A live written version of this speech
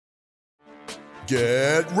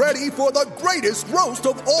Get ready for the greatest roast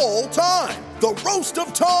of all time, the Roast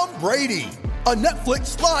of Tom Brady, a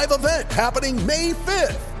Netflix live event happening May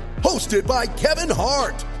 5th. Hosted by Kevin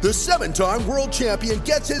Hart, the 7-time world champion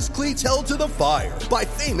gets his cleats held to the fire by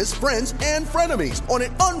famous friends and frenemies on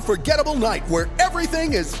an unforgettable night where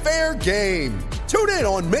everything is fair game. Tune in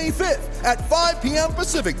on May 5th at 5 p.m.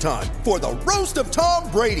 Pacific time for the Roast of Tom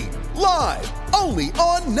Brady, live only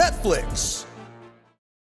on Netflix.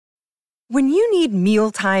 When you need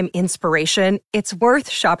mealtime inspiration, it's worth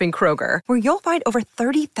shopping Kroger, where you'll find over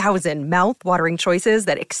 30,000 mouth-watering choices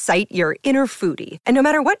that excite your inner foodie. And no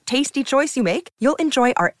matter what tasty choice you make, you'll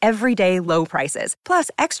enjoy our everyday low prices, plus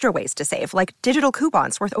extra ways to save, like digital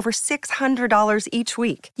coupons worth over $600 each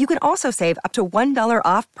week. You can also save up to $1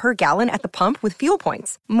 off per gallon at the pump with fuel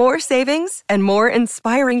points. More savings and more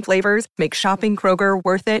inspiring flavors make shopping Kroger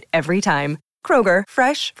worth it every time. Kroger,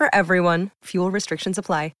 fresh for everyone. Fuel restrictions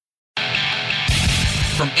apply.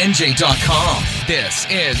 From NJ.com, this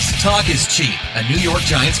is Talk is Cheap, a New York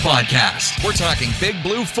Giants podcast. We're talking Big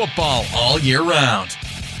Blue football all year round.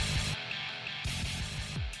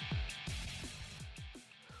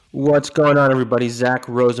 What's going on, everybody? Zach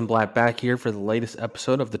Rosenblatt back here for the latest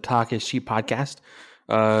episode of the Talk is Cheap podcast.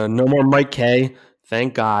 No more Mike K.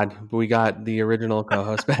 Thank God. We got the original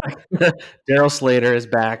co-host back. Daryl Slater is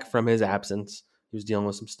back from his absence. He was dealing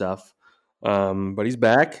with some stuff. But he's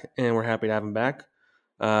back, and we're happy to have him back.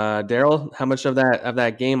 Daryl, how much of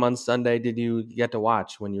that game on Sunday did you get to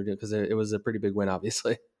watch when you were doing? Because it was a pretty big win,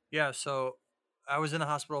 obviously. Yeah, so I was in the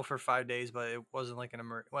hospital for 5 days, but it wasn't like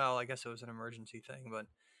I guess it was an emergency thing. But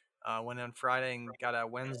went on Friday and got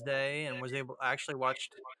out Wednesday, and was able. I actually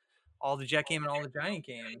watched all the Jet game and all the Giant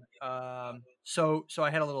game. So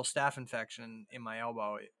I had a little staph infection in my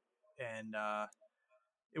elbow, and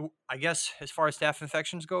I guess as far as staph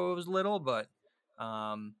infections go, it was little, but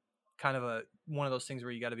kind of one of those things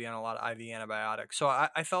where you got to be on a lot of IV antibiotics. So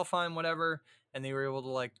I felt fine, whatever, and they were able to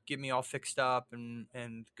like get me all fixed up,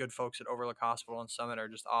 and good folks at Overlook Hospital and Summit are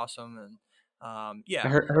just awesome. And yeah,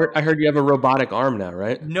 I heard you have a robotic arm now,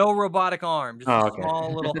 right? No robotic arm, just a okay.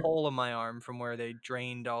 small little hole in my arm from where they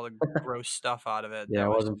drained all the gross stuff out of it. Yeah, it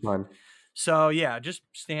wasn't fun. So yeah, just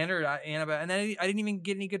standard antibiotic, and then I didn't even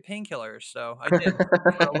get any good painkillers. So I did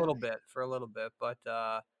for a little bit,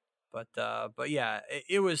 but yeah,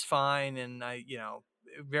 it was fine, and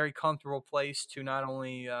very comfortable place to not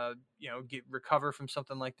only recover from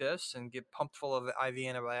something like this and get pumped full of IV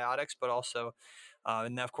antibiotics, but also,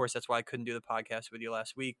 and of course that's why I couldn't do the podcast with you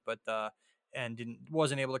last week, but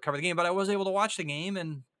wasn't able to cover the game, but I was able to watch the game.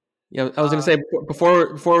 And yeah, I was going to say,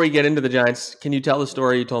 before we get into the Giants, can you tell the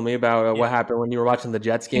story you told me about what happened when you were watching the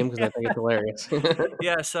Jets game? Because I think it's hilarious.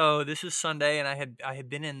 Yeah, so this is Sunday, and I had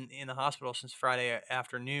been in the hospital since Friday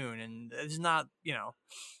afternoon, and it's not,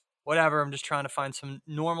 whatever. I'm just trying to find some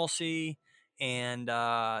normalcy, and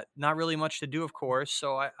not really much to do, of course.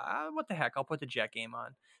 So I what the heck, I'll put the Jet game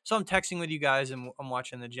on. So I'm texting with you guys, and I'm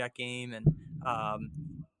watching the Jet game, and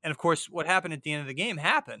of course, what happened at the end of the game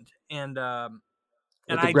happened, and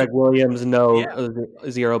the Greg Williams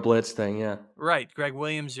zero blitz thing, yeah. Right, Greg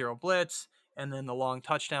Williams zero blitz, and then the long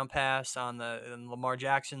touchdown pass on Lamar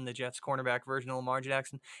Jackson, the Jets cornerback version of Lamar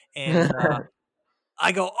Jackson, and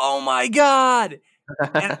I go, "Oh my God!"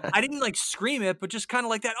 And I didn't like scream it, but just kind of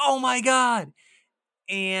like that, "Oh my God!"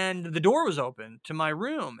 And the door was open to my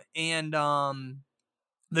room, and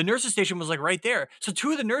the nurse's station was like right there. So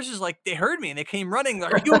two of the nurses, like, they heard me and they came running.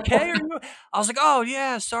 Like, "Are you okay?" I was like, "Oh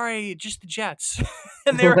yeah, sorry, just the Jets."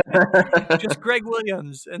 And they were just Greg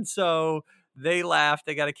Williams. And so they laughed.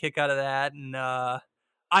 They got a kick out of that. And I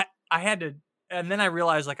had to, and then I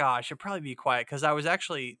realized like, I should probably be quiet. Cause I was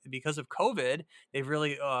actually, because of COVID, they've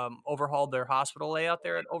really overhauled their hospital layout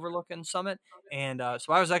there at Overlook and Summit. And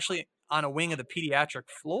so I was actually on a wing of the pediatric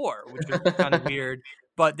floor, which was kind of weird.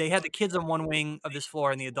 But they had the kids on one wing of this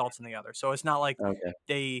floor and the adults on the other. So it's not like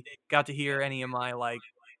they got to hear any of my like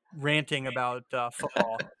ranting about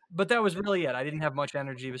football. But that was really it. I didn't have much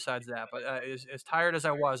energy besides that. But as tired as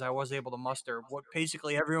I was able to muster what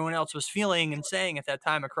basically everyone else was feeling and saying at that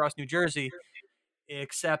time across New Jersey,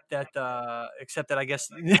 except that I guess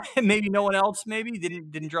maybe no one else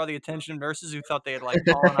didn't draw the attention of nurses who thought they had like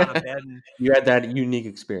fallen out of bed. And you had that unique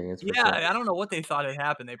experience. Yeah, sure. I don't know what they thought had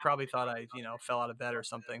happened. They probably thought I fell out of bed or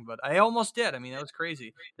something, but I almost did. I mean, that was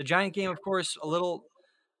crazy. The Giant game, of course,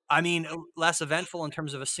 less eventful in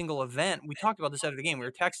terms of a single event. We talked about this after the game. We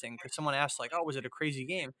were texting because someone asked like, "Oh, was it a crazy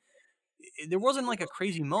game?" There wasn't like a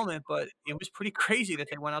crazy moment, but it was pretty crazy that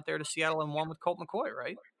they went out there to Seattle and won with Colt McCoy,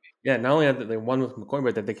 right? Yeah, not only that they won with McCoy,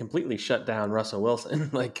 but that they completely shut down Russell Wilson.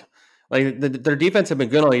 Like, Like their defense have been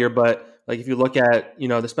good all year, but like if you look at,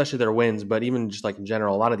 especially their wins, but even just like in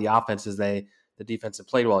general, a lot of the offenses the defense have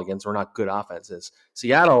played well against were not good offenses.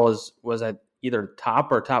 Seattle was at either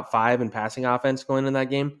top or top 5 in passing offense going in that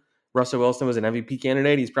game. Russell Wilson was an MVP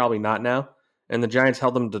candidate. He's probably not now. And the Giants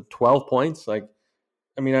held them to 12 points. Like,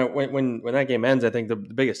 I mean, when that game ends, I think the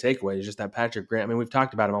biggest takeaway is just that Patrick Graham. I mean, we've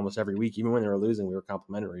talked about him almost every week. Even when they were losing, we were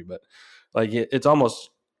complimentary. But like, it's almost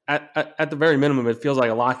at the very minimum, it feels like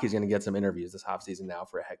a lock he's going to get some interviews this offseason now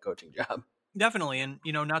for a head coaching job. Definitely, and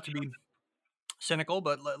not to be cynical,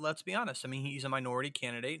 but let's be honest. I mean, he's a minority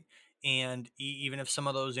candidate, and even if some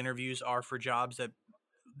of those interviews are for jobs that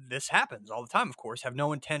this happens all the time, of course, have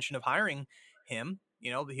no intention of hiring him.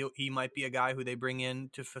 He might be a guy who they bring in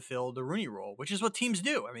to fulfill the Rooney role, which is what teams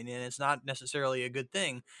do. I mean, and it's not necessarily a good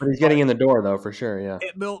thing. But he's getting in the door, though, for sure. Yeah.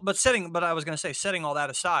 But I was going to say, setting all that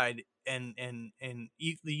aside, and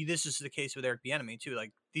this is the case with Eric Bieniemy too.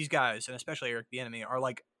 Like these guys, and especially Eric Bieniemy, are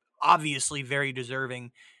like obviously very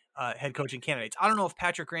deserving head coaching candidates. I don't know if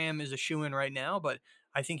Patrick Graham is a shoo-in right now, but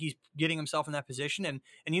I think he's getting himself in that position. And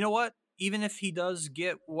you know what? Even if he does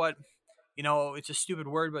get what, it's a stupid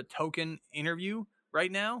word, but token interview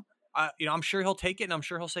right now, I'm sure he'll take it, and I'm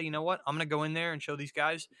sure he'll say, you know what, I'm going to go in there and show these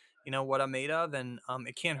guys, what I'm made of, and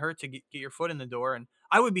it can't hurt to get your foot in the door. And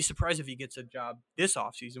I would be surprised if he gets a job this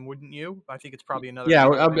offseason, wouldn't you? I think it's probably another. Yeah,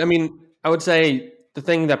 I mean, I would say the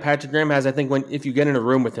thing that Patrick Graham has, I think if you get in a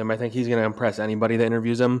room with him, I think he's going to impress anybody that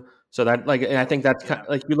interviews him. So that, like, and I think that's kind of,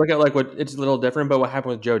 like, you look at like what it's a little different, but what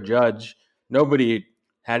happened with Joe Judge, nobody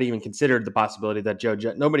had even considered the possibility that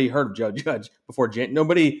nobody heard of Joe Judge before.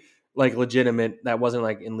 Nobody like legitimate that wasn't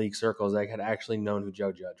like in league circles like had actually known who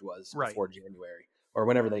Joe Judge was before January or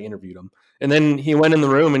whenever they interviewed him. And then he went in the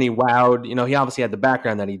room and he wowed. He obviously had the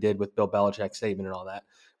background that he did with Bill Belichick, Saban, and all that.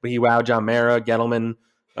 But he wowed John Mara, Gettleman,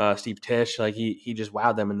 Steve Tisch. Like he just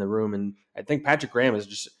wowed them in the room. And I think Patrick Graham is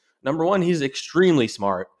just, number one, he's extremely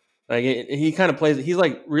smart. Like he kind of plays. He's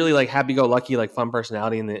like really like happy-go-lucky, like fun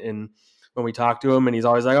personality in when we talk to him, and he's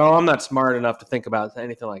always like, "Oh, I'm not smart enough to think about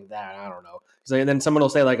anything like that. I don't know." Like, and then someone will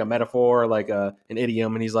say like a metaphor, like an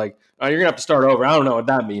idiom, and he's like, "Oh, you're gonna have to start over. I don't know what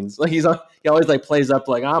that means." Like he always like plays up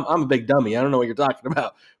like I'm a big dummy. I don't know what you're talking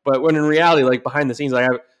about. But when in reality, like behind the scenes, I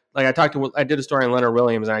did a story on Leonard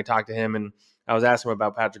Williams, and I talked to him, and I was asking him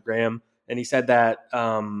about Patrick Graham, and he said that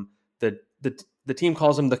the team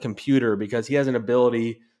calls him the computer because he has an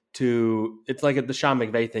ability to, it's like the Sean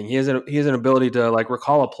McVay thing. He has an ability to like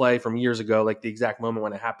recall a play from years ago, like the exact moment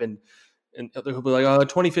when it happened. And he'll be like,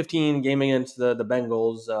 2015 game against the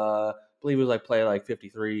Bengals, I believe it was like play like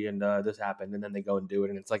 53 and this happened. And then they go and do it.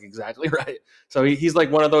 And it's like exactly right. So he's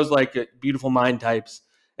like one of those like beautiful mind types.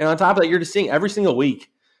 And on top of that, you're just seeing every single week,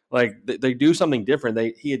 like they do something different.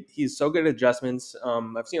 He's so good at adjustments.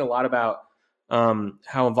 I've seen a lot about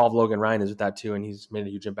how involved Logan Ryan is with that too. And he's made a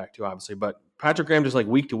huge impact too, obviously, but Patrick Graham just like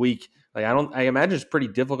week to week, like I imagine it's pretty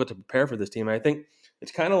difficult to prepare for this team. And I think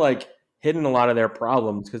it's kind of like hidden a lot of their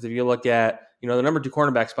problems because if you look at, the number 2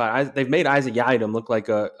 cornerback spot, they've made Isaac Yiadom look like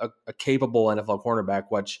a capable NFL cornerback,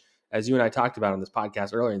 which as you and I talked about on this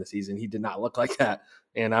podcast earlier in the season, he did not look like that.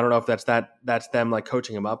 And I don't know if that's them like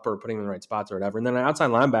coaching him up or putting him in the right spots or whatever. And then an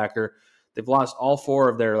outside linebacker, they've lost all 4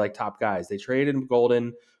 of their like top guys. They traded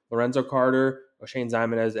Golden, Lorenzo Carter, O'Shane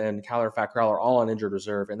Zimenez, and Kyler Fackrell are all on injured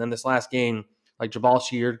reserve. And then this last game, like Jabal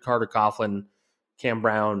Sheard, Carter Coughlin, Cam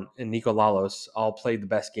Brown, and Nico Lalos all played the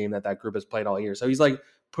best game that group has played all year. So he's like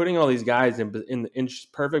putting all these guys in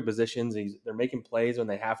perfect positions. They're making plays when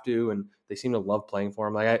they have to, and they seem to love playing for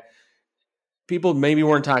him. Like people maybe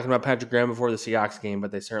weren't talking about Patrick Graham before the Seahawks game,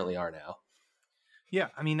 but they certainly are now. Yeah,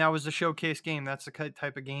 I mean, that was the showcase game. That's the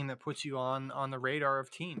type of game that puts you on the radar of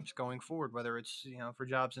teams going forward, whether it's, for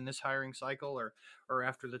jobs in this hiring cycle or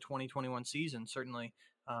after the 2021 season. Certainly,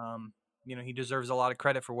 he deserves a lot of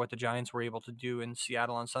credit for what the Giants were able to do in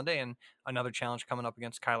Seattle on Sunday, and another challenge coming up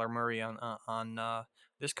against Kyler Murray on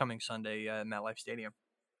this coming Sunday at MetLife Stadium.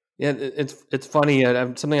 Yeah, it's funny.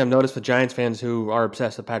 Something I've noticed with Giants fans who are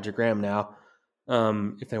obsessed with Patrick Graham now,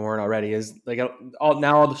 if they weren't already, is like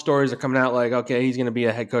all the stories are coming out like, okay, he's going to be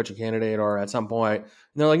a head coaching candidate or at some point. And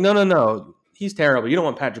they're like, no, he's terrible. You don't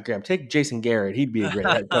want Patrick Graham. Take Jason Garrett. He'd be a great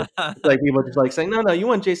head coach. Like people just like saying, no, you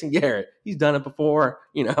want Jason Garrett. He's done it before,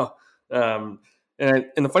 And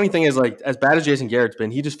the funny thing is, like, as bad as Jason Garrett's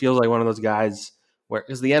been, he just feels like one of those guys where,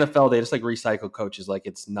 because the NFL, they just like recycle coaches like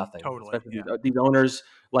it's nothing. Totally. Yeah. These owners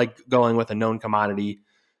like going with a known commodity.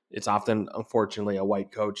 It's often, unfortunately, a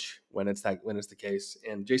white coach when it's the case.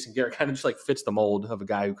 And Jason Garrett kind of just like fits the mold of a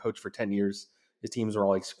guy who coached for 10 years. His teams are all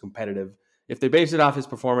like competitive. If they base it off his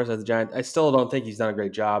performance as a Giant, I still don't think he's done a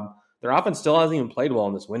great job. Their offense still hasn't even played well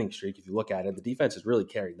in this winning streak. If you look at it, the defense has really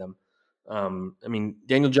carried them. I mean,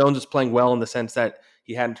 Daniel Jones is playing well in the sense that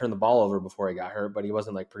he hadn't turned the ball over before he got hurt, but he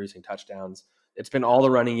wasn't like producing touchdowns. It's been all the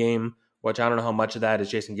running game, which I don't know how much of that is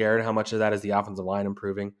Jason Garrett, how much of that is the offensive line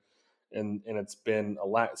improving. And it's been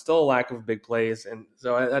still a lack of big plays. And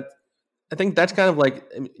so I think that's kind of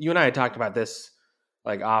like, you and I had talked about this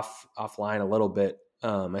like offline a little bit,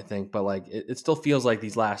 I think, but like it still feels like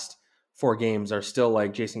these last 4 games are still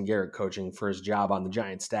like Jason Garrett coaching for his job on the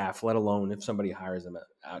Giants staff, let alone if somebody hires him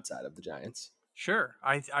outside of the Giants. Sure.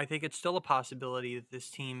 I think it's still a possibility that this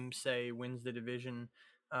team, say, wins the division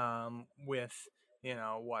with,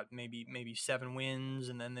 maybe 7 wins,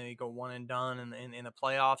 and then they go one and done in the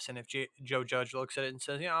playoffs. And if Joe Judge looks at it and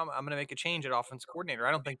says, I'm going to make a change at offense coordinator,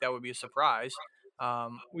 I don't think that would be a surprise.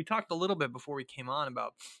 We talked a little bit before we came on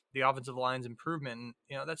about the offensive line's improvement,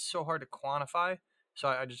 and that's so hard to quantify. So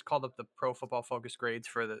I just called up the Pro Football Focus grades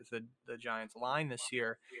for the Giants line this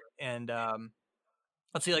year, and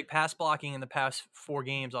let's see, like pass blocking in the past 4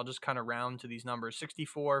 games, I'll just kind of round to these numbers: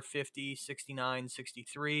 64, 50, 69,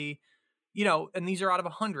 63. And these are out of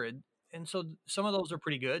 100, and so some of those are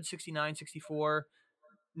pretty good. 69, 64,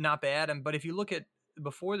 not bad. But if you look at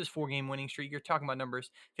before this 4-game winning streak, you're talking about numbers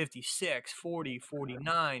 56, 40,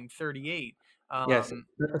 49, 38. Yes.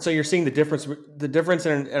 So you're seeing the difference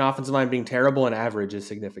in an offensive line being terrible and average is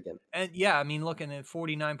significant. And yeah, I mean, looking at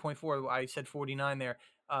 49.4, I said 49 there.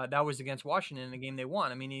 That was against Washington in the game they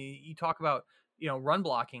won. I mean, you talk about, run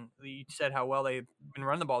blocking. You said how well they've been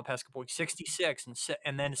running the ball the past couple weeks, 66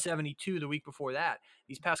 and then 72 the week before that.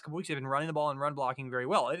 These past couple weeks, they've been running the ball and run blocking very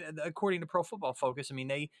well. According to Pro Football Focus, I mean,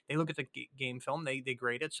 they look at the game film, they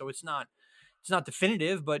grade it. So it's not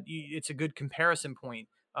definitive, but it's a good comparison point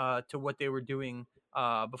to what they were doing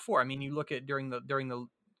before. I mean, you look at during the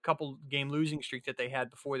couple game losing streak that they had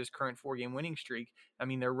before this current 4-game winning streak. I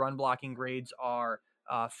mean, their run blocking grades are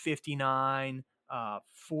 59,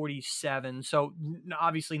 47. So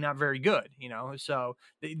obviously not very good, so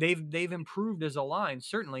they've improved as a line,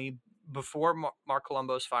 certainly before Mark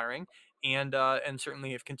Colombo's firing, and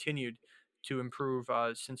certainly have continued to improve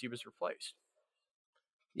since he was replaced.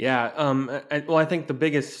 Yeah. I think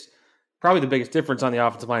probably the biggest difference on the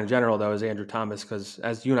offensive line in general, though, is Andrew Thomas, because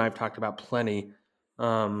as you and I have talked about plenty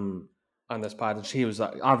on this pod, he was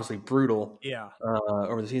obviously brutal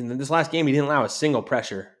over the season. This last game, he didn't allow a single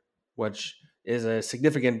pressure, which is a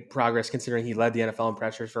significant progress considering he led the NFL in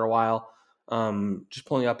pressures for a while. Just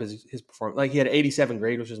pulling up his performance. Like, he had 87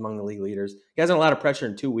 grade, which is among the league leaders. He hasn't allowed a pressure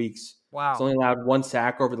in 2 weeks. Wow. He's only allowed 1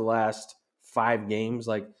 sack over the last 5 games.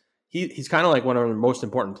 Like, he's kind of like one of the most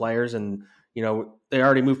important players, and they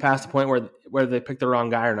already moved past the point where whether they pick the wrong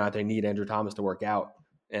guy or not, they need Andrew Thomas to work out,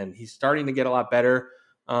 and he's starting to get a lot better.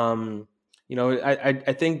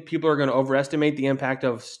 I think people are going to overestimate the impact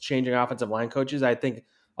of changing offensive line coaches. I think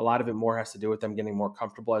a lot of it more has to do with them getting more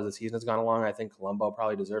comfortable as the season has gone along. I think Colombo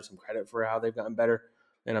probably deserves some credit for how they've gotten better,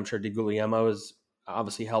 and I'm sure DeGuglielmo has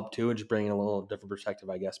obviously helped too, and just bringing a little different perspective,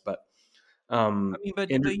 I guess. But one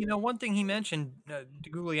thing he mentioned,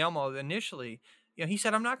 DeGuglielmo, initially, he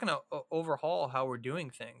said, I'm not going to overhaul how we're doing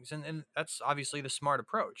things. And that's obviously the smart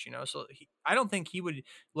approach, So I don't think he would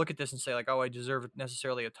look at this and say, like, oh, I deserve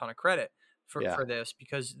necessarily a ton of credit for this,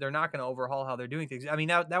 because they're not going to overhaul how they're doing things. I mean,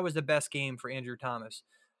 that was the best game for Andrew Thomas.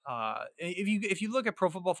 If you look at Pro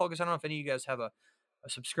Football Focus, I don't know if any of you guys have a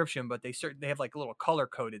subscription, but they have like little color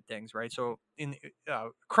coded things, right? So in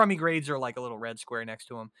crummy grades are like a little red square next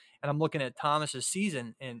to them. And I'm looking at Thomas's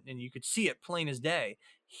season, and you could see it plain as day.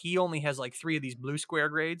 He only has like 3 of these blue square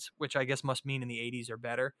grades, which I guess must mean in the 80s or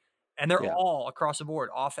better. And they're all across the board.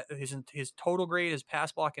 Off his total grade, his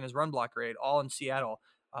pass block, and his run block grade, all in Seattle.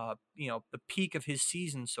 The peak of his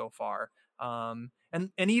season so far. And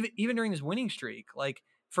even during his winning streak, like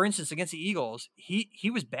for instance against the Eagles, he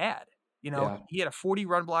was bad. He had a 40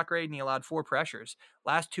 run block grade and he allowed 4 pressures.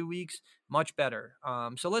 Last 2 weeks, much better.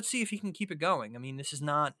 So let's see if he can keep it going. I mean, this is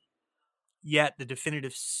not yet the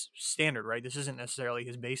definitive standard, right? This isn't necessarily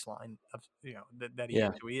his baseline of, that he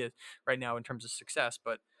is who he is right now in terms of success,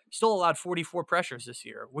 but still allowed 44 pressures this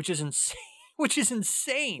year, which is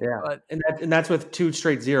insane. Yeah. But, and that's with 2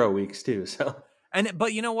 straight 0 weeks too. So,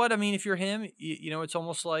 but you know what? I mean, if you're him, it's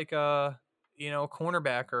almost like, a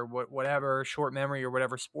cornerback or whatever short memory or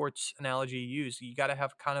whatever sports analogy you use. You got to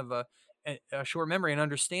have kind of a short memory and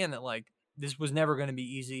understand that, like, this was never going to be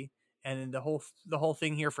easy. And the whole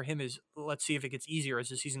thing here for him is, let's see if it gets easier as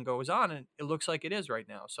the season goes on. And it looks like it is right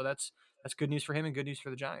now. So that's good news for him and good news for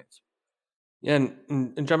the Giants. Yeah.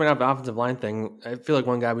 And jumping off the offensive line thing, I feel like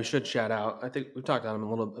one guy we should shout out, I think we've talked about him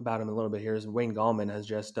a little bit here, is Wayne Gallman has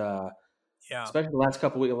just, especially the last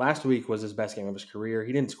couple of weeks. Last week was his best game of his career.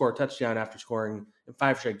 He didn't score a touchdown after scoring in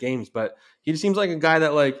 5 straight games, but he just seems like a guy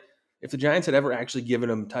that, like, if the Giants had ever actually given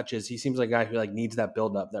him touches, he seems like a guy who like needs that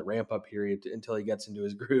build up, that ramp up period until he gets into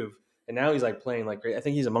his groove. And now he's like playing like great. I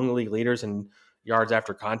think he's among the league leaders in yards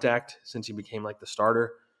after contact since he became like the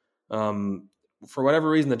starter. For whatever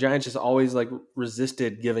reason, the Giants just always like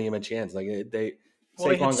resisted giving him a chance. Like they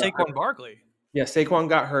had Saquon Barkley. Yeah, Saquon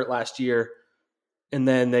got hurt last year, and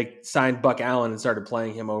then they signed Buck Allen and started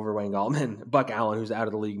playing him over Wayne Gallman. Buck Allen, who's out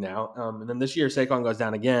of the league now. And then this year, Saquon goes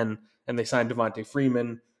down again, and they signed Devontae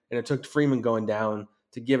Freeman, and it took Freeman going down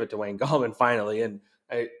to give it to Wayne Gallman finally. And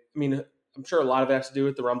I mean, I'm sure a lot of it has to do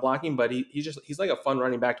with the run blocking, but he's like a fun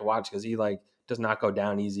running back to watch because he like does not go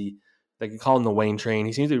down easy. They can call him the Wayne train.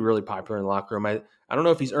 He seems to be really popular in the locker room. I don't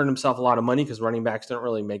know if he's earned himself a lot of money because running backs don't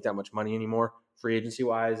really make that much money anymore free agency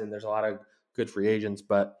wise, and there's a lot of good free agents.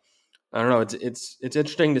 But I don't know. It's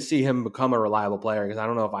interesting to see him become a reliable player because I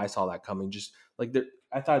don't know if I saw that coming. Just like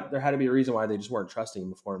I thought there had to be a reason why they just weren't trusting him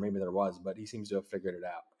before. Maybe there was, but he seems to have figured it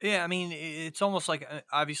out. Yeah, I mean, it's almost like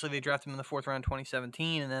obviously they drafted him in the 4th round,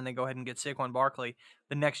 2017, and then they go ahead and get Saquon Barkley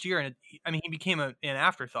the next year, and he became an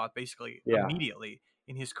afterthought basically immediately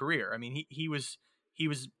in his career. I mean, he was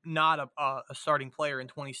not a starting player in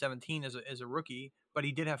 2017 as a rookie, but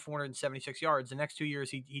he did have 476 yards. The next 2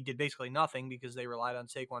 years, he did basically nothing because they relied on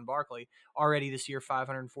Saquon Barkley. Already this year,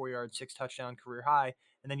 504 yards, 6 touchdown career high.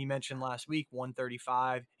 And then you mentioned last week,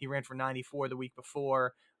 135. He ran for 94 the week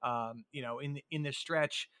before. In this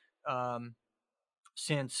stretch,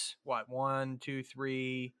 since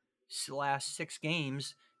last 6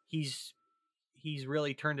 games, he's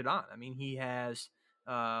really turned it on. I mean, he has.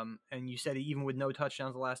 And you said even with no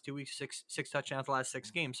touchdowns the last 2 weeks, six touchdowns the last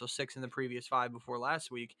 6 games, so 6 in the previous 5 before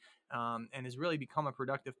last week, and has really become a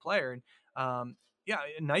productive player. And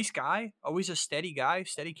a nice guy, always a steady guy,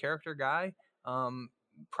 steady character guy.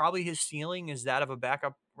 Probably his ceiling is that of a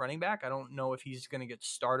backup running back. I don't know if he's going to get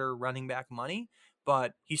starter running back money,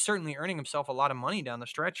 but he's certainly earning himself a lot of money down the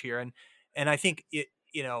stretch here. And I think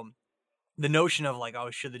the notion of like,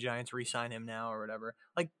 oh, should the Giants re-sign him now or whatever,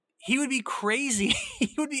 like, he would be crazy.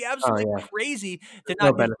 He would be absolutely crazy to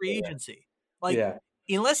not do free agency.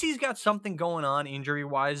 Unless he's got something going on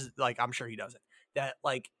injury-wise, like I'm sure he doesn't, that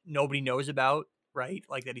like nobody knows about, right?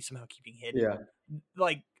 Like that he's somehow keeping hidden. Yeah.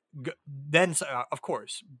 Like then, of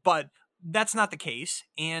course. But that's not the case.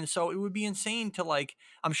 And so it would be insane to like,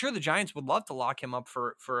 I'm sure the Giants would love to lock him up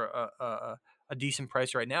for a decent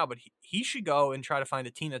price right now, but he should go and try to find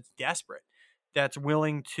a team that's desperate, that's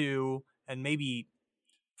willing to, and maybe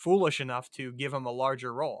foolish enough to give him a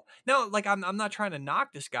larger role. Now, like I'm not trying to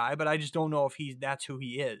knock this guy, but I just don't know if that's who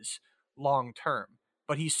he is long term.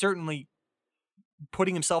 But he's certainly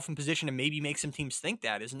putting himself in position to maybe make some teams think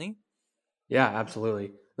that, isn't he? Yeah,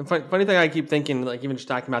 absolutely. The funny thing I keep thinking, like even just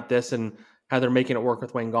talking about this and how they're making it work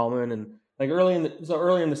with Wayne Gallman, and like early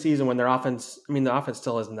in the season when their offense, I mean the offense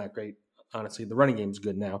still isn't that great, honestly. The running game's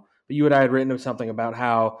good now, but you and I had written something about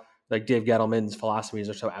how like Dave Gettleman's philosophies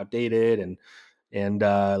are so outdated and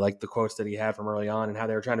like the quotes that he had from early on and how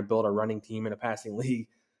they were trying to build a running team in a passing league.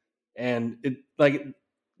 And it like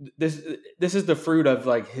this is the fruit of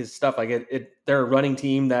like his stuff. Like they're a running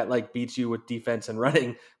team that like beats you with defense and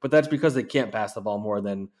running, but that's because they can't pass the ball more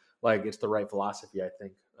than like it's the right philosophy, I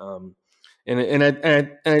think.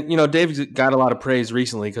 And Dave's got a lot of praise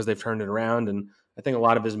recently because they've turned it around. And I think a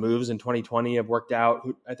lot of his moves in 2020 have worked out.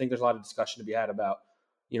 I think there's a lot of discussion to be had about,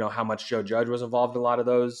 how much Joe Judge was involved in a lot of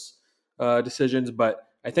those decisions, but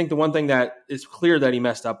I think the one thing that is clear that he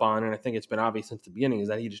messed up on, and I think it's been obvious since the beginning, is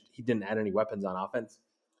that he didn't add any weapons on offense.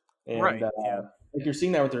 And, right. Like you're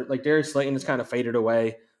seeing that with like Darius Slayton has kind of faded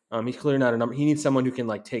away. He's clearly not a number. He needs someone who can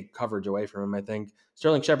like take coverage away from him. I think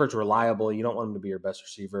Sterling Shepard's reliable. You don't want him to be your best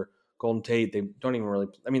receiver. Golden Tate, they don't even really.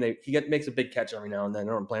 I mean, he makes a big catch every now and then.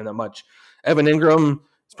 They don't play him that much. Evan Ingram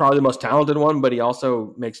is probably the most talented one, but he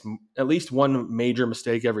also makes at least one major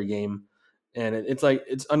mistake every game. And it's like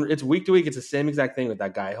it's week to week. It's the same exact thing with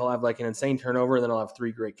that guy. He'll have like an insane turnover, and then he'll have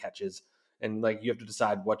 3 great catches. And like you have to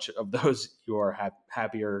decide which of those you are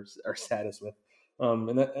happier or saddest with.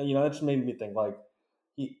 And that just made me think like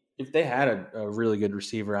if they had a really good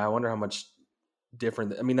receiver, I wonder how much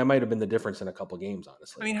different. I mean, that might have been the difference in a couple games,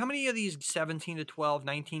 honestly. I mean, how many of these 17-12,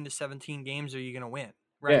 19-17 games are you going to win?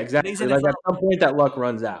 Right. Yeah, exactly. Like at some point, that luck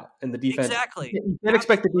runs out, and the defense. Exactly. You can't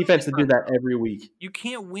expect the defense to do that every week. You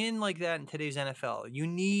can't win like that in today's NFL. You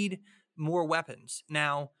need more weapons.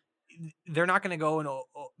 Now, they're not going to go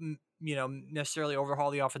and necessarily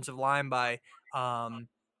overhaul the offensive line by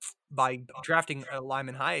drafting a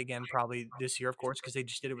lineman high again, probably this year, of course, because they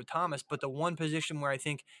just did it with Thomas. But the one position where I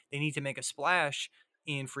think they need to make a splash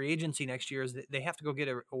in free agency next year is that they have to go get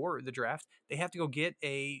or the draft. They have to go get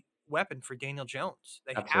a weapon for Daniel Jones.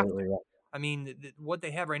 They Absolutely. have to. I mean, what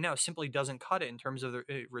they have right now simply doesn't cut it in terms of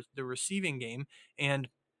the receiving game. And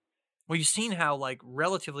we've seen how like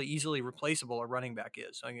relatively easily replaceable a running back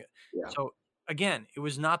is. Yeah. So again, it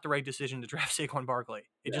was not the right decision to draft Saquon Barkley.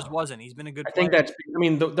 It just wasn't. He's been a good I player. think that's, I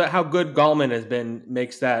mean, how good Gallman has been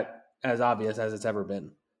makes that as obvious as it's ever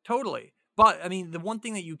been. Totally. But I mean, the one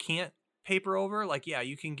thing that you can't paper over, like, yeah,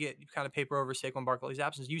 you can kind of paper over Saquon Barkley's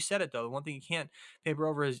absence. You said it though. The one thing you can't paper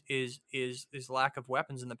over is lack of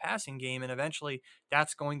weapons in the passing game, and eventually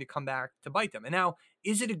that's going to come back to bite them. And now,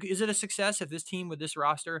 is it a success if this team with this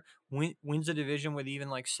roster wins a division with even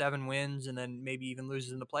like 7 wins and then maybe even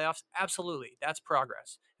loses in the playoffs? Absolutely, that's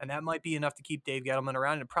progress, and that might be enough to keep Dave Gettleman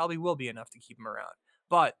around. And it probably will be enough to keep him around,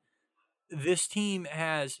 but this team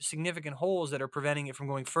has significant holes that are preventing it from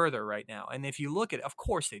going further right now. And if you look at it, of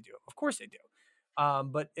course they do.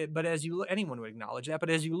 But as you look, anyone would acknowledge that. But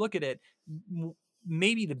as you look at it,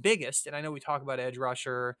 maybe the biggest, and I know we talk about edge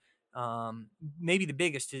rusher, maybe the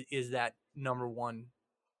biggest is that number one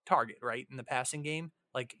target, right, in the passing game.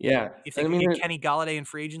 Like, if they get Kenny Golladay in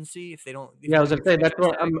free agency, if they don't, I was going to say that's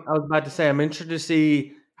what I was about to say. I'm interested to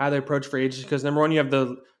see how they approach free agency because number one, you have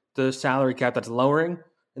the salary cap that's lowering.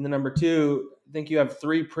 And then number two, I think you have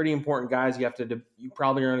 3 pretty important guys. You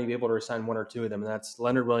probably are going to be able to resign 1 or 2 of them, and that's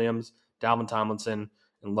Leonard Williams, Dalvin Tomlinson,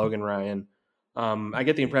 and Logan Ryan. I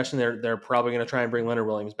get the impression they're probably going to try and bring Leonard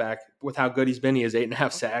Williams back. With how good he's been, he has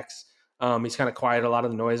 8.5 sacks. He's kind of quieted a lot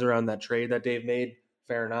of the noise around that trade that Dave made,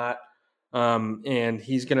 fair or not. And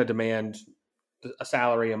he's going to demand a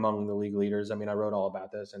salary among the league leaders. I mean, I wrote all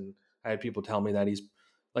about this, and I had people tell me that he's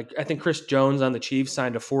like, I think Chris Jones on the Chiefs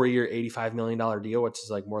signed a 4-year, $85 million deal, which is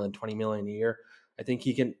like more than $20 million a year. I think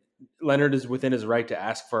Leonard is within his right to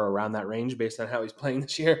ask for around that range based on how he's playing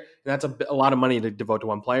this year. And that's a lot of money to devote to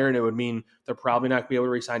one player. And it would mean they're probably not going to be able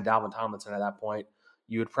to re-sign Dalvin Tomlinson at that point.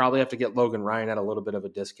 You would probably have to get Logan Ryan at a little bit of a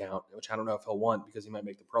discount, which I don't know if he'll want because he might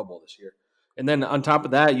make the Pro Bowl this year. And then on top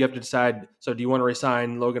of that, you have to decide, so do you want to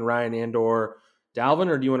re-sign Logan Ryan and or Dalvin,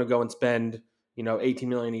 or do you want to go and spend $18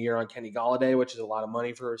 million a year on Kenny Golladay, which is a lot of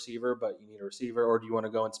money for a receiver, but you need a receiver, or do you want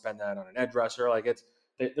to go and spend that on an edge rusher? Like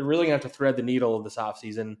they're really going to have to thread the needle of this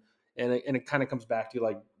offseason. And it kind of comes back to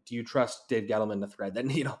like, do you trust Dave Gettleman to thread that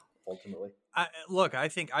needle ultimately? I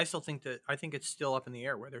still think it's still up in the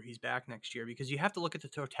air whether he's back next year, because you have to look at the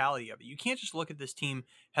totality of it. You can't just look at this team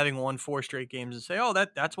having won 4 straight games and say, oh,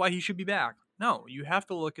 that's why he should be back. No, you have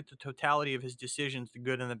to look at the totality of his decisions, the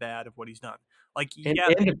good and the bad of what he's done. Like, and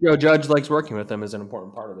if Joe Judge likes working with him is an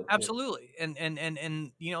important part of it. Absolutely. Too.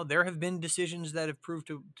 And there have been decisions that have proved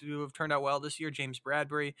to have turned out well this year. James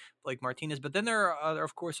Bradbury, Blake Martinez, but then there are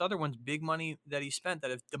of course other ones, big money that he spent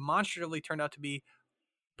that have demonstratively turned out to be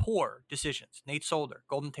poor decisions. Nate Solder,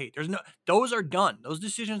 Golden Tate. Those are done. Those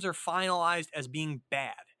decisions are finalized as being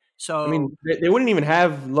bad. So I mean, they wouldn't even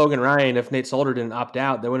have Logan Ryan if Nate Solder didn't opt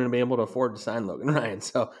out. They wouldn't be able to afford to sign Logan Ryan.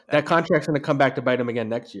 So that contract's going to come back to bite him again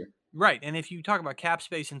next year. Right. And if you talk about cap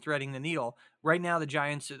space and threading the needle, right now the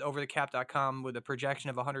Giants at overthecap.com with a projection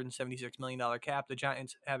of $176 million cap, the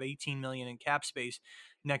Giants have $18 million in cap space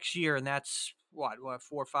next year, and that's what 4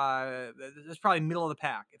 or 5. That's probably middle of the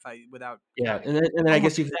pack and then I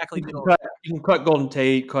guess you can cut Golden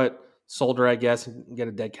Tate, cut Solder, I guess, and get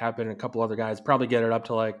a dead cap and a couple other guys. Probably get it up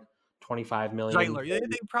to like $25 million. Zeitler,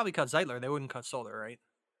 they probably cut Zeitler. They wouldn't cut Solder, right?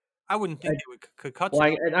 I wouldn't think they could cut. Well,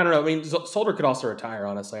 I don't know. I mean, Solder could also retire.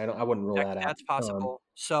 Honestly, I wouldn't rule that out. That's possible.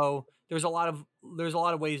 So there's a lot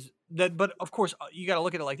of ways that, but of course, you got to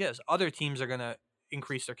look at it like this: other teams are going to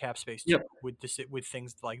increase their cap space too, with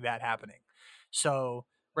things like that happening. So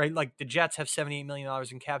right, like the Jets have $78 million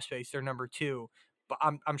in cap space; they're number 2. But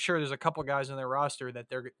I'm sure there's a couple guys on their roster that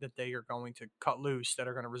they are going to cut loose that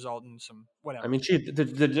are going to result in some whatever. I mean,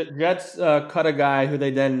 the Jets cut a guy who they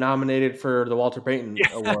then nominated for the Walter Payton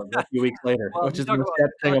Award a few weeks later, which is the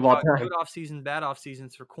best thing of all time. Good off season, bad off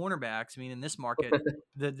seasons for cornerbacks. I mean, in this market,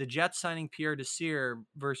 the Jets signing Pierre Desir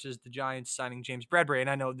versus the Giants signing James Bradbury, and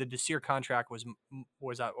I know the Desir contract was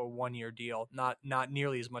a 1-year deal, not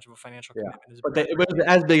nearly as much of a financial commitment as Bradbury. It was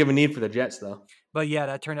as big of a need for the Jets, though. But yeah,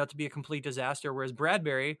 that turned out to be a complete disaster. Whereas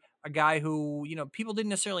Bradbury, a guy who, people didn't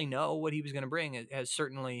necessarily know what he was going to bring, has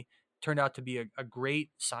certainly turned out to be a great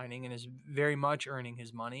signing and is very much earning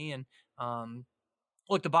his money. And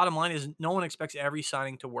look, the bottom line is no one expects every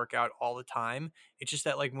signing to work out all the time. It's just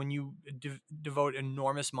that like when you devote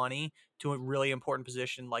enormous money to a really important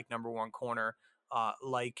position like number 1 corner,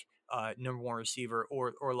 like number 1 receiver,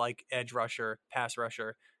 or like edge rusher, pass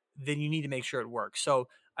rusher, then you need to make sure it works. So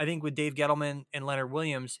I think with Dave Gettleman and Leonard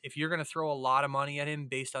Williams, if you're going to throw a lot of money at him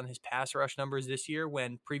based on his pass rush numbers this year,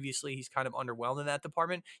 when previously he's kind of underwhelmed in that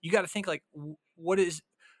department, you got to think like, what is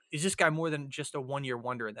is this guy more than just a one-year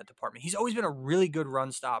wonder in that department? He's always been a really good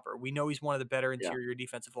run stopper. We know he's one of the better interior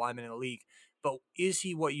defensive linemen in the league, but is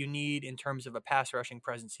he what you need in terms of a pass rushing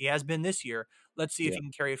presence? He has been this year. Let's see if he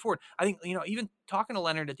can carry it forward. I think, even talking to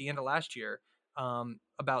Leonard at the end of last year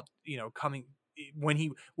about, coming when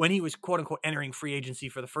he was quote unquote entering free agency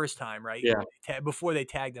for the first time, right? Yeah. Before they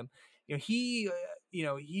tagged him, he's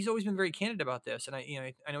always been very candid about this. And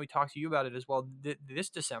I know he talked to you about it as well this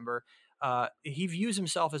December. He views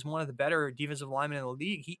himself as one of the better defensive linemen in the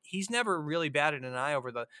league. He's never really batted an eye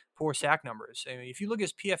over the poor sack numbers. I mean, if you look at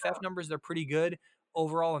his PFF numbers, they're pretty good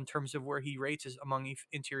overall in terms of where he rates as among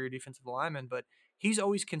interior defensive linemen, but he's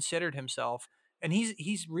always considered himself, and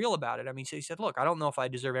he's real about it. I mean, he said, look, I don't know if I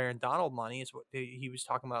deserve Aaron Donald money, is what he was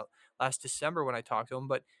talking about last December when I talked to him,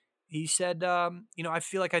 but he said, I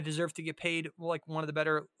feel like I deserve to get paid like one of the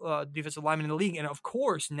better defensive linemen in the league. And of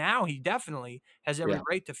course, now he definitely has every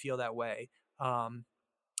right to feel that way.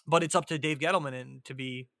 But it's up to Dave Gettleman and to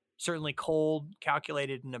be certainly cold,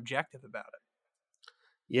 calculated, and objective about it.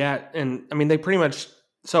 Yeah. And I mean, they pretty much,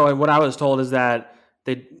 so what I was told is that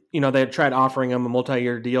they had tried offering him a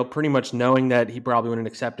multi-year deal, pretty much knowing that he probably wouldn't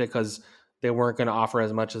accept it because they weren't going to offer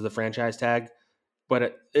as much as the franchise tag.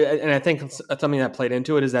 But and I think something that played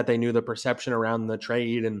into it is that they knew the perception around the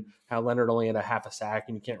trade and how Leonard only had a half a sack,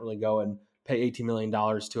 and you can't really go and pay $18 million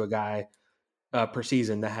to a guy per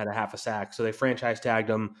season that had a half a sack. So they franchise tagged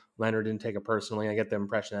him. Leonard didn't take it personally. I get the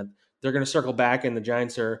impression that they're going to circle back, and the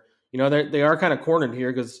Giants are, they are kind of cornered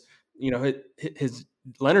here because, his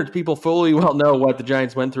Leonard's people fully well know what the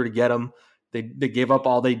Giants went through to get him. They gave up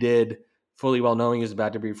all they did, fully well knowing he was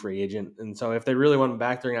about to be a free agent. And so if they really want him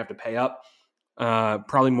back, they're going to have to pay up.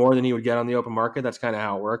 Probably more than he would get on the open market. That's kind of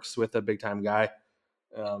how it works with a big time guy.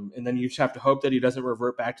 And then you just have to hope that he doesn't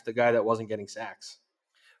revert back to the guy that wasn't getting sacks.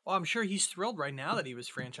 Well, I'm sure he's thrilled right now that he was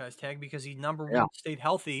franchise tagged because he, number one, stayed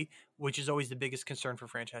healthy, which is always the biggest concern for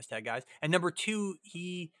franchise tag guys. And number two,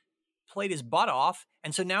 he played his butt off,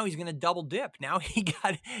 and so now he's going to double dip. Now he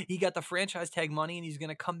got the franchise tag money, and he's going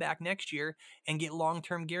to come back next year and get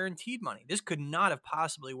long-term guaranteed money. This could not have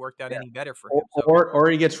possibly worked out any better for him. Or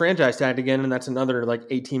he gets franchise tagged again, and that's another like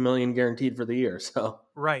 $18 million guaranteed for the year. So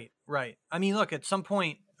right. I mean, look, at some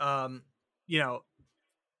point,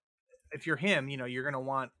 if you're him, you're going to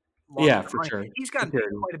want. For money. Sure. He's gotten paid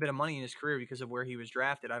quite a bit of money in his career because of where he was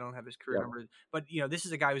drafted. I don't have his career numbers, but this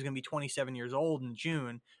is a guy who's going to be 27 years old in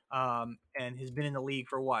June, and has been in the league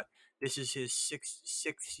for what? This is his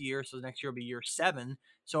sixth year, so next year will be year 7.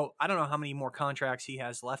 So I don't know how many more contracts he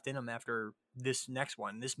has left in him after this next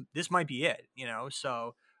one. This might be it,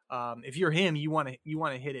 So if you're him, you want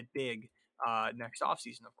to hit it big next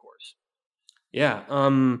offseason, of course. Yeah.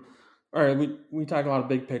 All right, we talked a lot of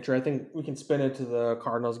big picture. I think we can spin it to the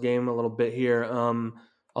Cardinals game a little bit here.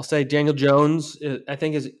 I'll say Daniel Jones, I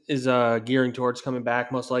think, is gearing towards coming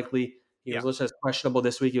back most likely. He was listed as questionable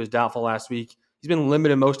this week. He was doubtful last week. He's been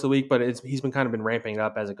limited most of the week, but he's been kind of been ramping it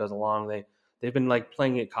up as it goes along. They've been like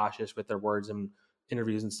playing it cautious with their words and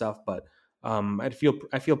interviews and stuff. But I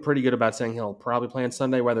feel pretty good about saying he'll probably play on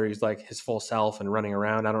Sunday, whether he's like his full self and running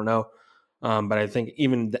around. I don't know, but I think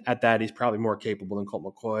even at that, he's probably more capable than Colt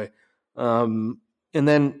McCoy. And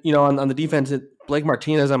then, on the defense, Blake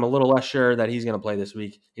Martinez, I'm a little less sure that he's going to play this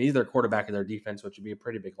week. He's their quarterback of their defense, which would be a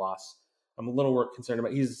pretty big loss. I'm a little more concerned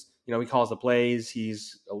about, he calls the plays.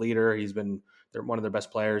 He's a leader. They're one of their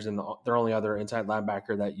best players, and their only other inside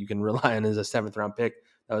linebacker that you can rely on is a 7th round pick.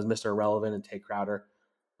 That was Mr. Irrelevant and Tate Crowder.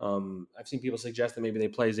 I've seen people suggest that maybe they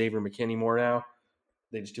play Xavier McKinney more now.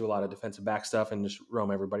 They just do a lot of defensive back stuff and just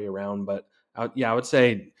roam everybody around. But I would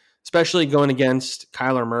say, especially going against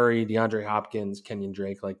Kyler Murray, DeAndre Hopkins, Kenyon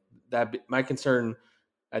Drake, like that. My concern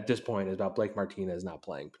at this point is about Blake Martinez not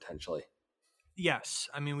playing potentially. Yes,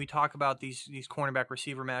 I mean, we talk about these cornerback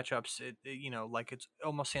receiver matchups, like it's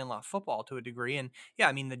almost Sandlot football to a degree. And yeah,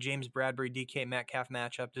 I mean, the James Bradbury, DK Metcalf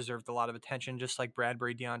matchup deserved a lot of attention, just like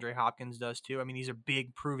Bradbury, DeAndre Hopkins does too. I mean, these are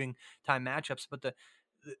big proving time matchups, but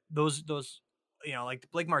those like the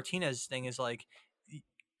Blake Martinez thing is like,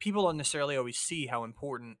 people don't necessarily always see how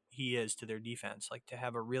important he is to their defense. Like to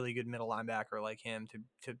have a really good middle linebacker like him,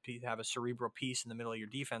 to have a cerebral piece in the middle of your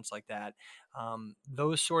defense like that.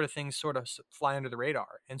 Those sort of things sort of fly under the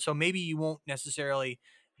radar. And so maybe you won't necessarily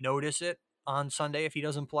notice it on Sunday if he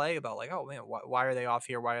doesn't play, about like, oh man, why are they off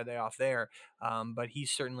here? Why are they off there? But he's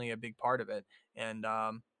certainly a big part of it. And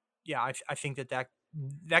I think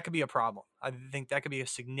that could be a problem. I think that could be a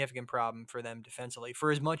significant problem for them defensively. For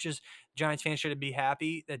as much as Giants fans should be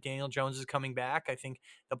happy that Daniel Jones is coming back, I think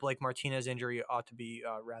the Blake Martinez injury ought to be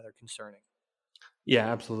rather concerning. Yeah,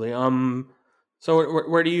 absolutely. So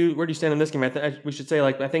where do you stand in this game? We should say,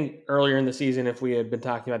 I think earlier in the season, if we had been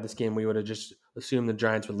talking about this game, we would have just assumed the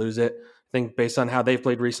Giants would lose it. I think based on how they've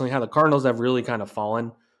played recently, how the Cardinals have really kind of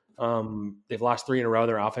fallen. They've lost 3 in a row.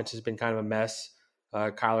 Their offense has been kind of a mess.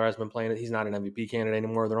 Kyler has been playing it. He's not an MVP candidate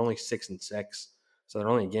anymore. They're only 6-6, so they're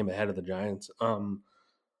only a game ahead of the Giants.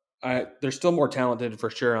 They're still more talented for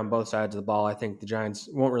sure on both sides of the ball. I think the Giants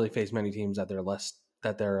won't really face many teams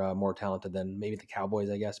that they're more talented than maybe the Cowboys,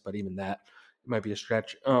 I guess. But even that might be a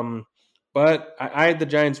stretch. But I had the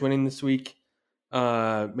Giants winning this week,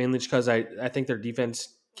 mainly just because I think their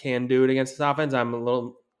defense can do it against this offense. I'm a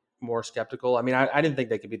little more skeptical. I mean, I didn't think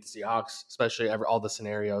they could beat the Seahawks, especially all the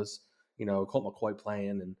scenarios. Colt McCoy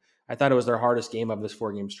playing, and I thought it was their hardest game of this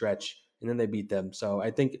 4-game stretch, and then they beat them. So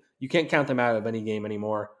I think you can't count them out of any game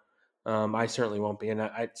anymore. I certainly won't be, and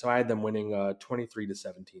so I had them winning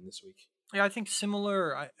 23-17 this week. Yeah, I think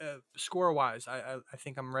similar score wise. I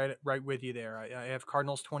think I'm right with you there. I have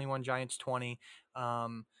Cardinals 21, Giants 20.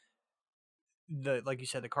 Like you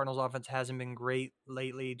said, the Cardinals offense hasn't been great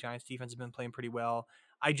lately. Giants defense has been playing pretty well.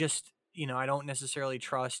 I just I don't necessarily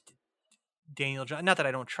trust Daniel Jones. Not that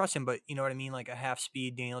I don't trust him, but you know what I mean, like a half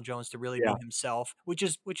speed Daniel Jones to really be himself, which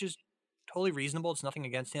is totally reasonable. It's nothing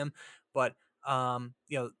against him, but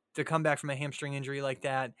to come back from a hamstring injury like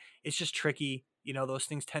that, it's just tricky. Those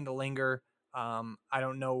things tend to linger. I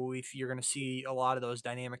don't know if you're going to see a lot of those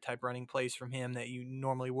dynamic type running plays from him that you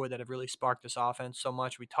normally would, that have really sparked this offense so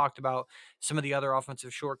much. We talked about some of the other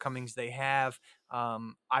offensive shortcomings they have.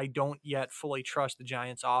 I don't yet fully trust the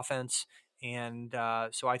Giants offense. And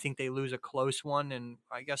so I think they lose a close one, and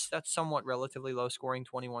I guess that's somewhat relatively low scoring,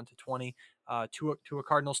 21-20, to a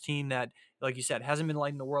Cardinals team that, like you said, hasn't been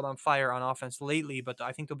lighting the world on fire on offense lately, but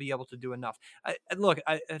I think they'll be able to do enough. I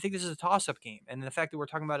think this is a toss-up game, and the fact that we're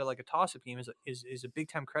talking about it like a toss-up game is a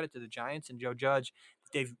big-time credit to the Giants and Joe Judge.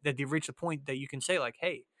 They've reached a point that you can say, like,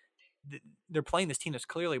 hey, they're playing this team that's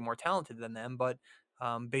clearly more talented than them, but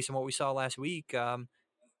based on what we saw last week,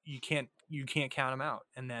 you can't count them out,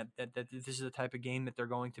 and that this is the type of game that they're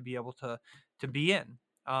going to be able to be in.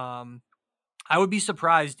 I would be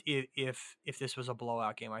surprised if this was a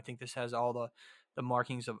blowout game. I think this has all the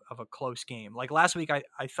markings of a close game. Like last week,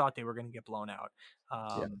 I thought they were going to get blown out.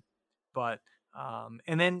 But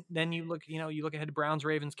and then you look ahead to Browns,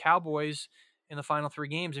 Ravens, Cowboys in the final 3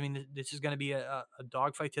 games. I mean, this is going to be a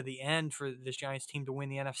dogfight to the end for this Giants team to win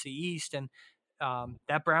the NFC East, and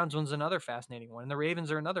that Browns one's another fascinating one, and the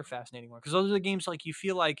Ravens are another fascinating one, because those are the games like you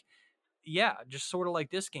feel like, just sort of like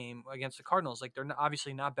this game against the Cardinals. Like, they're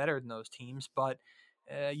obviously not better than those teams, but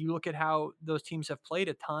you look at how those teams have played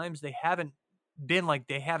at times. They haven't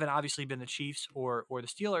obviously been the Chiefs or the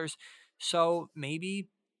Steelers. So maybe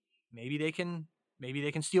they can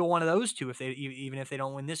steal one of those two even if they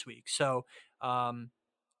don't win this week. So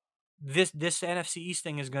this NFC East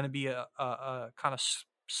thing is going to be a kind of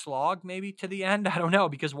slog maybe to the end. I don't know,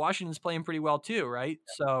 because Washington's playing pretty well too, right?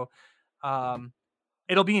 So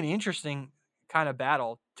it'll be an interesting kind of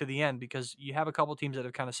battle to the end, because you have a couple teams that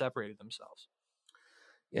have kind of separated themselves.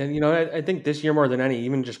 And I think this year more than any,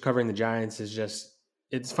 even just covering the Giants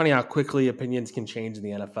it's funny how quickly opinions can change in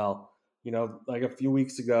the NFL. Like a few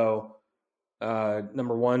weeks ago,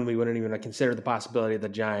 number one, we wouldn't even consider the possibility the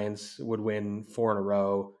Giants would win 4 in a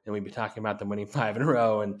row, and we'd be talking about them winning 5 in a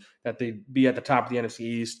row, and that they'd be at the top of the NFC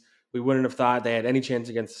East. We wouldn't have thought they had any chance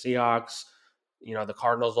against the Seahawks. The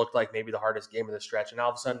Cardinals looked like maybe the hardest game of the stretch, and all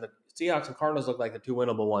of a sudden the Seahawks and Cardinals look like the 2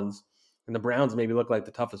 winnable ones, and the Browns maybe look like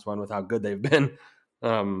the toughest one with how good they've been.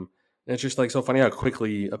 It's just so funny how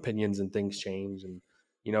quickly opinions and things change. And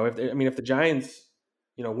if the Giants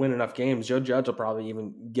win enough games, Joe Judge will probably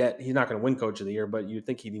even he's not going to win Coach of the Year, but you'd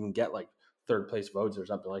think he'd even get like 3rd place votes or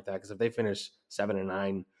something like that. Because if they finish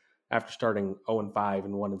 7-9 after starting 0-5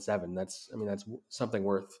 and 1-7, that's something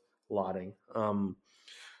worth lauding.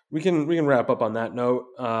 We can wrap up on that note.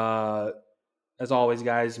 As always,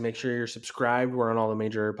 guys, make sure you're subscribed. We're on all the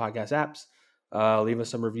major podcast apps. Leave us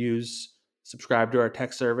some reviews. Subscribe to our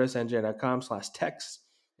text service, nj.com/text,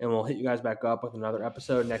 and we'll hit you guys back up with another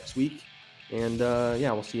episode next week. And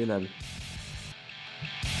we'll see you then.